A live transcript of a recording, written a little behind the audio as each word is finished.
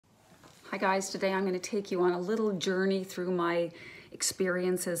Hi guys, today I'm going to take you on a little journey through my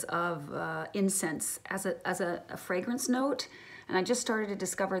experiences of incense as a fragrance note. And I just started to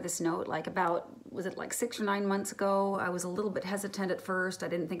discover this note like about, was it like 6 or 9 months ago? I was a little bit hesitant at first. I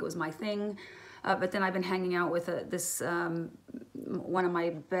didn't think it was my thing. But then I've been hanging out with one of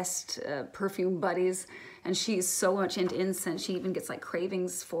my best perfume buddies, and she's so much into incense. She even gets like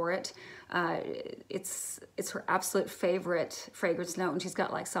cravings for it. It's her absolute favorite fragrance note, and she's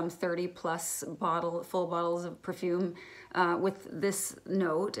got like some 30 plus full bottles of perfume with this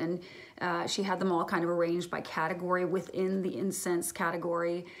note, and she had them all kind of arranged by category within the incense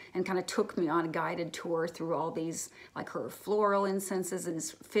category, and kind of took me on a guided tour through all these, like her floral incenses and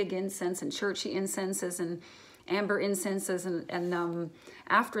fig incense and churchy incenses and amber incenses, and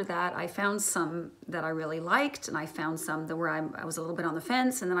after that I found some that I really liked, and I found some that where I was a little bit on the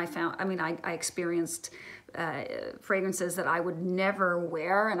fence, and then I experienced fragrances that I would never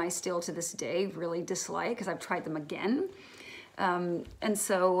wear, and I still to this day really dislike because I've tried them again. And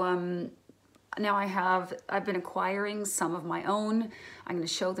so now I've been acquiring some of my own. I'm going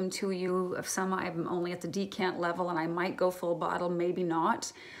to show them to you. Of some I'm only at the decant level, and I might go full bottle, maybe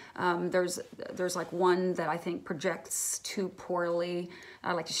not. There's like one that I think projects too poorly.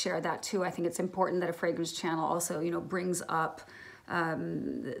 I'd like to share that too. I think it's important that a fragrance channel also, you know, brings up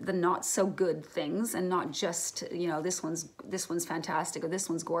the not so good things, and not just, you know, this one's fantastic, or this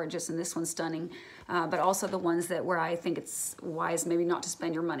one's gorgeous, and this one's stunning, but also the ones that where I think it's wise maybe not to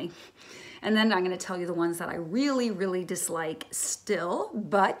spend your money. And then I'm going to tell you the ones that I really, really dislike still,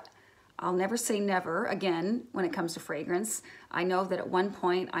 but I'll never say never again when it comes to fragrance. I know that at one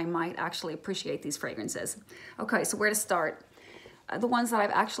point I might actually appreciate these fragrances. Okay, so where to start? The ones that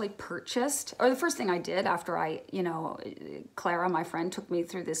I've actually purchased, or the first thing I did after Clara, my friend, took me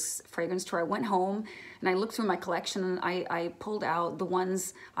through this fragrance tour, I went home and I looked through my collection, and I pulled out the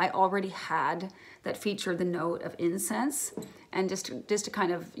ones I already had that featured the note of incense, and just to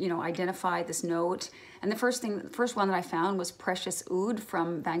kind of, you know, identify this note. And the first one that I found was Precious Oud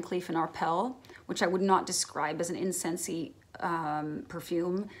from Van Cleef & Arpels, which I would not describe as an incensey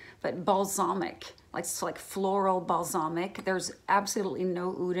perfume, but balsamic, like floral balsamic. There's absolutely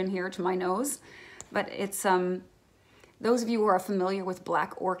no oud in here to my nose, but it's those of you who are familiar with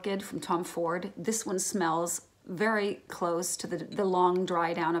Black Orchid from Tom Ford, this one smells very close to the long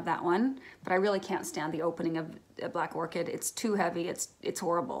dry down of that one, but I really can't stand the opening of Black Orchid. It's too heavy. It's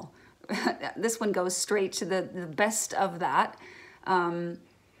horrible. This one goes straight to the best of that.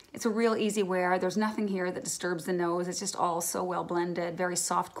 It's a real easy wear. There's nothing here that disturbs the nose. It's just all so well blended, very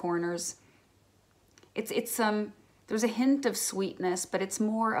soft corners. There's a hint of sweetness, but it's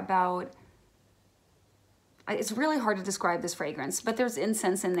more about, it's really hard to describe this fragrance, but there's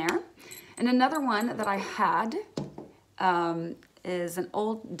incense in there. And another one that I had is an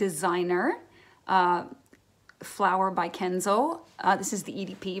old designer, Flower by Kenzo. This is the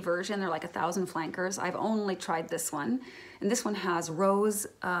EDP version. They're like 1,000 flankers. I've only tried this one. And this one has rose,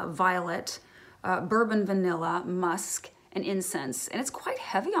 violet, bourbon vanilla, musk, and incense. And it's quite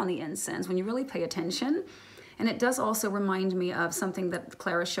heavy on the incense when you really pay attention. And it does also remind me of something that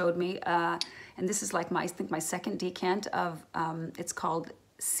Clara showed me. And this is like I think my second decant of, it's called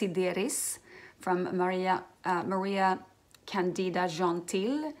Sideris from Maria Candida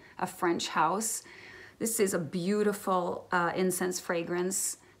Gentile, a French house. This is a beautiful incense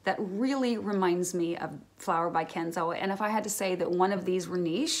fragrance that really reminds me of Flower by Kenzo. And if I had to say that one of these were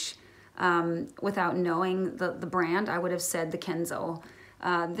niche, without knowing the brand, I would have said the Kenzo.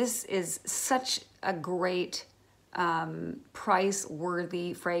 This is such a great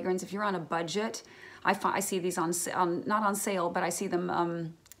price-worthy fragrance. If you're on a budget, I see these not on sale, but I see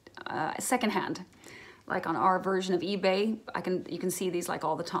them secondhand. Like on our version of eBay, you can see these like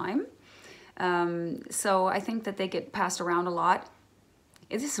all the time. So I think that they get passed around a lot.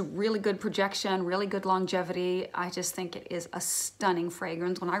 This is really good projection, really good longevity. I just think it is a stunning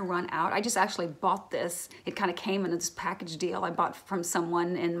fragrance. When I run out, I just actually bought this. It kind of came in this package deal I bought from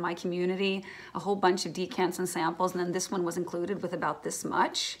someone in my community, a whole bunch of decants and samples, and then this one was included with about this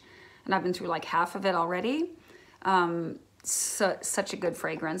much. And I've been through like half of it already. Such a good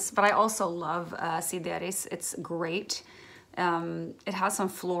fragrance. But I also love Sideris. It's great. It has some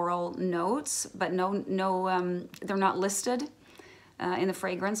floral notes, but they're not listed in the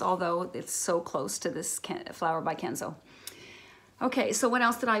fragrance, although it's so close to this Flower by Kenzo. Okay, so what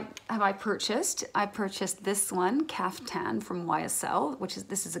else have I purchased? I purchased this one, Caftan from YSL,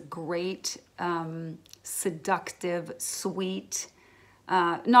 this is a great, seductive, sweet,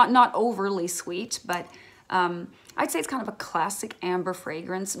 not overly sweet, but I'd say it's kind of a classic amber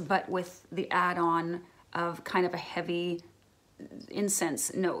fragrance, but with the add-on of kind of a heavy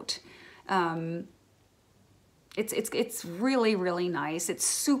incense note. It's really, really nice. It's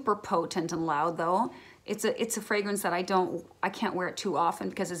super potent and loud though. It's a fragrance that I can't wear it too often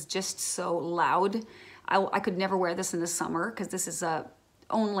because it's just so loud. I could never wear this in the summer because this is a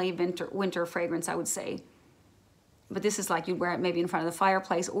only winter fragrance, I would say. But this is like you'd wear it maybe in front of the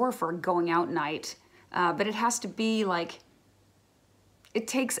fireplace or for a going out night. But it has to be like, it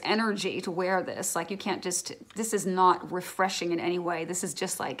takes energy to wear this. Like you can't just, this is not refreshing in any way. This is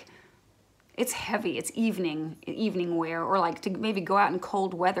just like, it's heavy, it's evening wear, or like to maybe go out in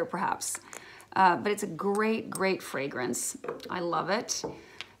cold weather perhaps. But it's a great, great fragrance. I love it.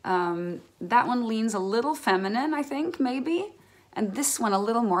 That one leans a little feminine, I think, maybe. And this one a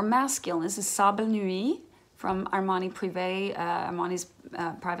little more masculine. This is Sable Nuit from Armani Privé, Armani's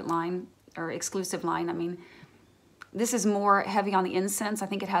private line, or exclusive line, I mean. This is more heavy on the incense. I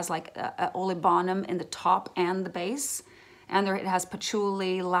think it has like a Olibanum in the top and the base. And there it has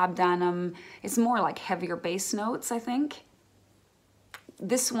patchouli, labdanum. It's more like heavier base notes, I think.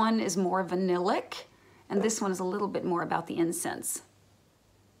 This one is more vanillic, and this one is a little bit more about the incense.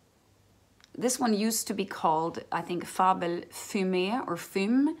 This one used to be called, I think, Fable Fumée or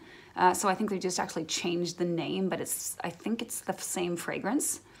Fume. So I think they just actually changed the name, but I think it's the same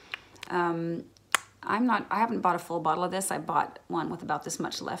fragrance. I haven't bought a full bottle of this. I bought one with about this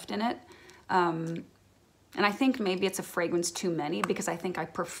much left in it. And I think maybe it's a fragrance too many because I think I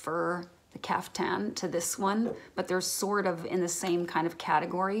prefer the Caftan to this one, but they're sort of in the same kind of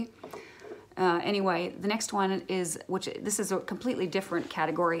category. Anyway, the next one is, this is a completely different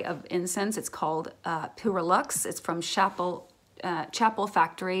category of incense. It's called Pura Luxe. It's from Chapel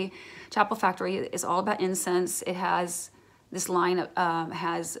Factory. Chapel Factory is all about incense. It has, this line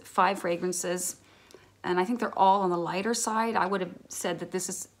has 5 fragrances, and I think they're all on the lighter side. I would have said that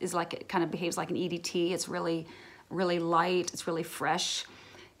this is like, it kind of behaves like an EDT. It's really, really light. It's really fresh.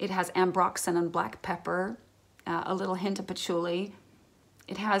 It has ambroxan and black pepper, a little hint of patchouli.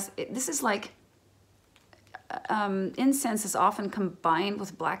 It has, this is like, incense is often combined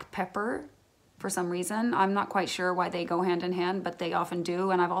with black pepper for some reason. I'm not quite sure why they go hand in hand, but they often do.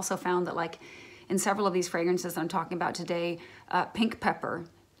 And I've also found that like in several of these fragrances that I'm talking about today, pink pepper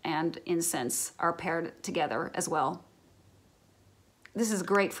and incense are paired together as well. This is a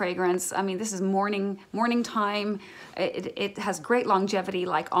great fragrance. I mean, this is morning time. It has great longevity,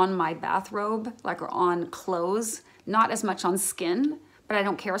 like on my bathrobe, like or on clothes, not as much on skin, but I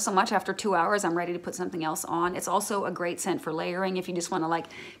don't care so much. After 2 hours, I'm ready to put something else on. It's also a great scent for layering if you just want to like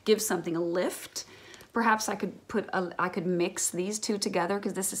give something a lift. Perhaps I could mix these two together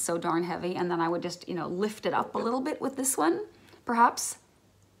because this is so darn heavy, and then I would just, you know, lift it up a little bit with this one, perhaps.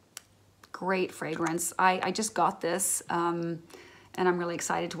 Great fragrance. I just got this, and I'm really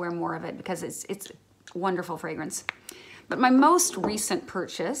excited to wear more of it because it's wonderful fragrance. But my most recent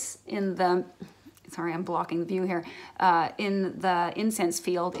purchase in the, sorry, I'm blocking the view here, in the incense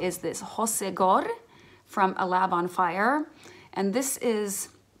field is this Hossegor from A Lab on Fire. And this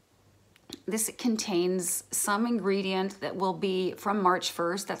contains some ingredient that will be, from March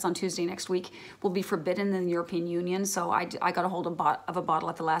 1st, that's on Tuesday next week, will be forbidden in the European Union. So I got a hold of a bottle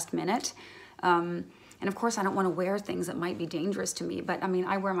at the last minute. And of course, I don't want to wear things that might be dangerous to me. But I mean,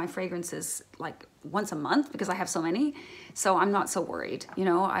 I wear my fragrances like once a month because I have so many. So I'm not so worried. You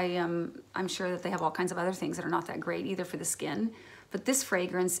know, I'm sure that they have all kinds of other things that are not that great either for the skin. But this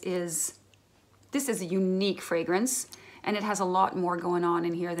fragrance is a unique fragrance. And it has a lot more going on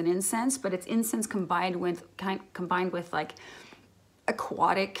in here than incense, but it's incense combined with like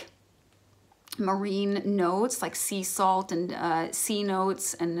aquatic marine notes, like sea salt and sea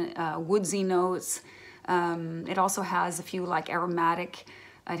notes and woodsy notes. It also has a few like aromatic,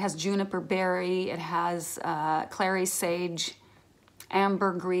 it has juniper berry, it has clary sage,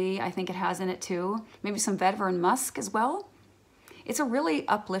 ambergris, I think it has in it too. Maybe some vetiver and musk as well. It's a really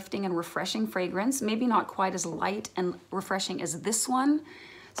uplifting and refreshing fragrance, maybe not quite as light and refreshing as this one.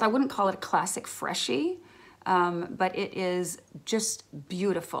 So I wouldn't call it a classic freshie, but it is just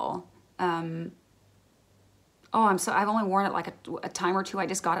beautiful. I've only worn it like a time or two. I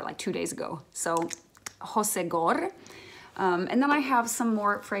just got it like 2 days ago. So Hossegor. And then I have some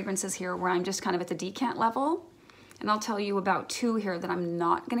more fragrances here where I'm just kind of at the decant level. And I'll tell you about 2 here that I'm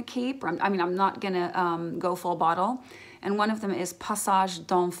not gonna keep. I'm not gonna go full bottle. And one of them is Passage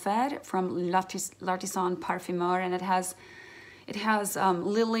d'Enfer from L'Artisan Parfumeur, and it has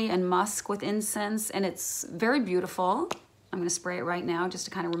lily and musk with incense, and it's very beautiful. I'm going to spray it right now just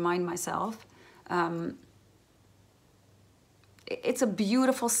to kind of remind myself. It's a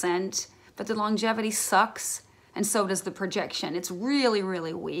beautiful scent, but the longevity sucks, and so does the projection. It's really,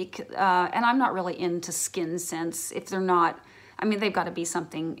 really weak, and I'm not really into skin scents if they're not. I mean, they've got to be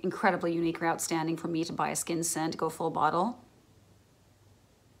something incredibly unique or outstanding for me to buy a skin scent, go full bottle.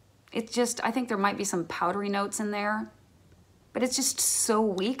 It's just, I think there might be some powdery notes in there, but it's just so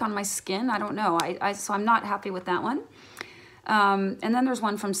weak on my skin. I don't know. So I'm not happy with that one. And then there's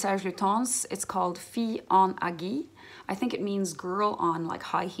one from Serge Lutens. It's called Fille en Aiguilles. I think it means girl on like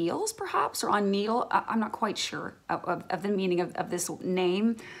high heels, perhaps, or on needle. I'm not quite sure of the meaning of this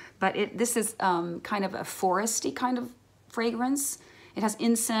name, but this is kind of a foresty kind of fragrance. It has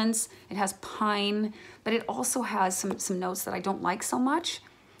incense, it has pine, but it also has some notes that I don't like so much.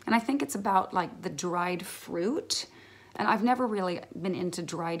 And I think it's about like the dried fruit. And I've never really been into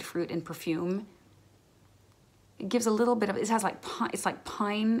dried fruit in perfume. It gives a little bit of, it has like pine, it's like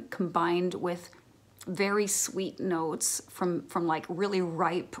pine combined with very sweet notes from like really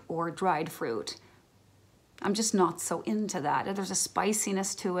ripe or dried fruit. I'm just not so into that. There's a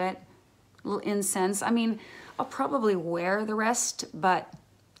spiciness to it, a little incense. I mean, I'll probably wear the rest, but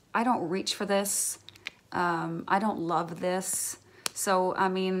I don't reach for this. I don't love this. So, I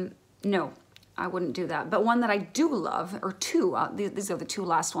mean, no, I wouldn't do that. But one that I do love, or two, these are the two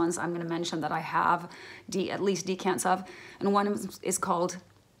last ones I'm going to mention that I have at least decants of. And one is called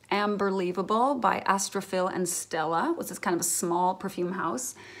Amberlievable by Astrophil and Stella, which is kind of a small perfume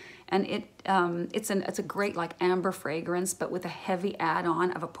house. And it's a great like amber fragrance, but with a heavy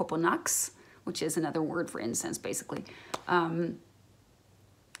add-on of a poponax, which is another word for incense, basically.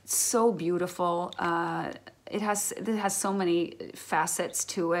 So beautiful. It has so many facets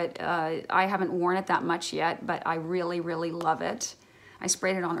to it. I haven't worn it that much yet, but I really, really love it. I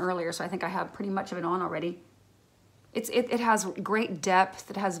sprayed it on earlier, so I think I have pretty much of it on already. It has great depth.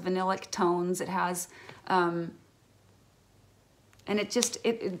 It has vanillic tones. It has, and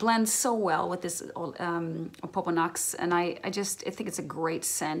it blends so well with this Poponax, and I think it's a great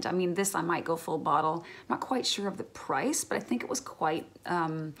scent. I mean, this I might go full bottle. I'm not quite sure of the price, but I think it was quite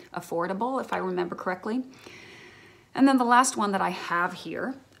affordable, if I remember correctly. And then the last one that I have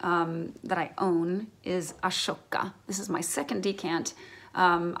here, that I own, is Ashoka. This is my second decant.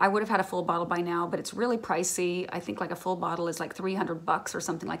 I would have had a full bottle by now, but it's really pricey. I think like a full bottle is like $300 or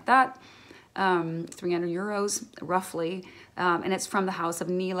something like that. 300 euros roughly. And it's from the house of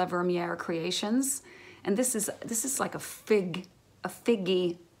Neela Vermeire Creations. And this is like a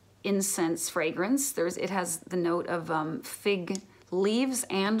figgy incense fragrance. It has the note of fig leaves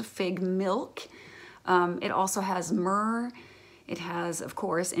and fig milk. It also has myrrh. It has, of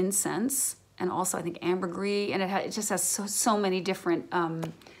course, incense, and also I think ambergris, and it just has so many different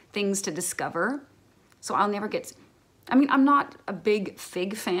things to discover. So I'll never get, I mean, I'm not a big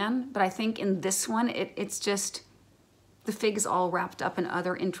fig fan, but I think in this one, it's just, the fig is all wrapped up in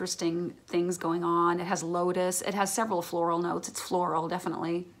other interesting things going on. It has lotus, it has several floral notes. It's floral,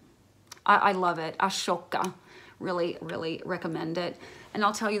 definitely. I love it. Ashoka, really, really recommend it. And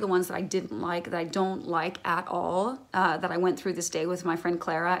I'll tell you the ones that I didn't like, that I don't like at all, that I went through this day with my friend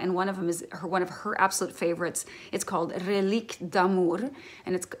Clara, and one of them is one of her absolute favorites. It's called Relique d'amour,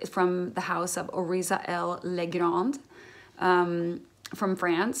 and it's from the house of Oriza Legrand, from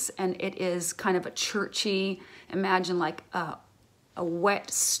France, and it is kind of a churchy, imagine like a wet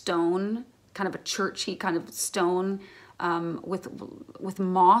stone, kind of a churchy kind of stone, with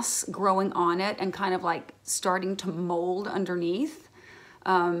moss growing on it and kind of like starting to mold underneath.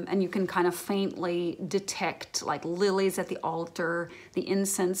 And you can kind of faintly detect like lilies at the altar, the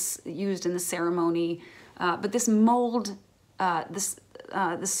incense used in the ceremony. But this mold, the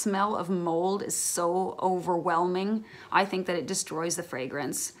smell of mold is so overwhelming. I think that it destroys the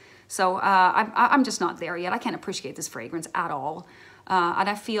fragrance. So I'm just not there yet. I can't appreciate this fragrance at all. And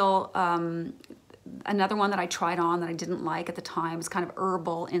I feel another one that I tried on that I didn't like at the time is kind of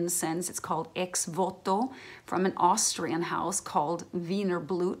herbal incense. It's called Ex Voto from an Austrian house called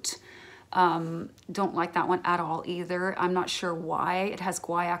Wienerblut. Don't like that one at all either. I'm not sure why. It has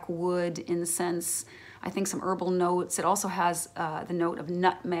guaiac wood, incense, I think some herbal notes. It also has the note of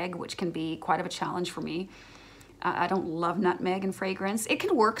nutmeg, which can be quite of a challenge for me. I don't love nutmeg in fragrance. It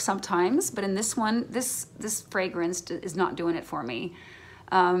can work sometimes, but in this one, this fragrance is not doing it for me.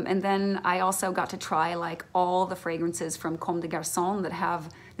 And then I also got to try like all the fragrances from Comme des Garçons that have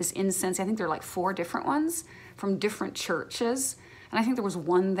this incense. I think there are like 4 different ones from different churches. And I think there was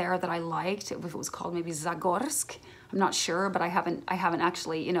one there that I liked. It was called maybe Zagorsk. I'm not sure, but I haven't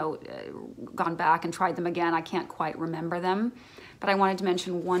actually, you know, gone back and tried them again. I can't quite remember them. But I wanted to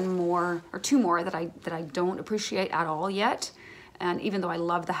mention one more or 2 more that I don't appreciate at all yet. And even though I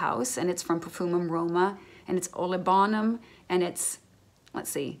love the house, and it's from Profumum Roma, and it's Olibanum, and it's, let's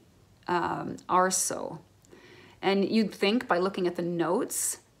see, Arso. And you'd think by looking at the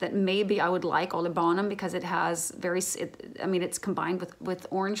notes that maybe I would like Olibanum because it has I mean, it's combined with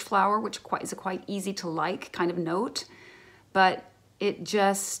orange flower, which is a quite easy to like kind of note. But it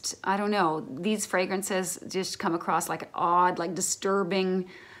just, I don't know, these fragrances just come across like odd, like disturbing.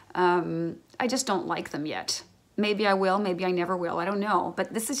 I just don't like them yet. Maybe I will, maybe I never will, I don't know.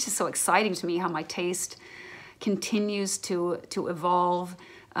 But this is just so exciting to me how my taste continues to evolve.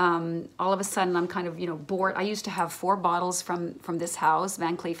 All of a sudden I'm kind of, you know, bored. I used to have 4 bottles from this house,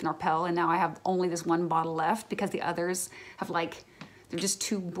 Van Cleef & Arpels, and now I have only this 1 bottle left because the others have like, they're just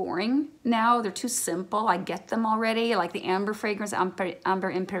too boring now. They're too simple. I get them already. Like the amber fragrance,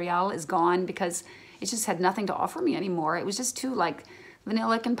 Amber Imperial, is gone because it just had nothing to offer me anymore. It was just too like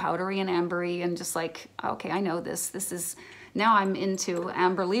vanillic and powdery and ambery and just like, okay, I know this. This is, now I'm into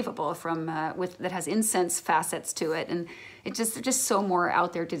Amberlievable from that has incense facets to it, and they're just so more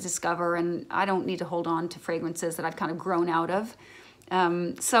out there to discover, and I don't need to hold on to fragrances that I've kind of grown out of.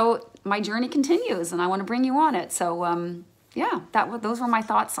 So my journey continues, and I want to bring you on it. So yeah, those were my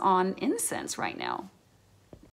thoughts on incense right now.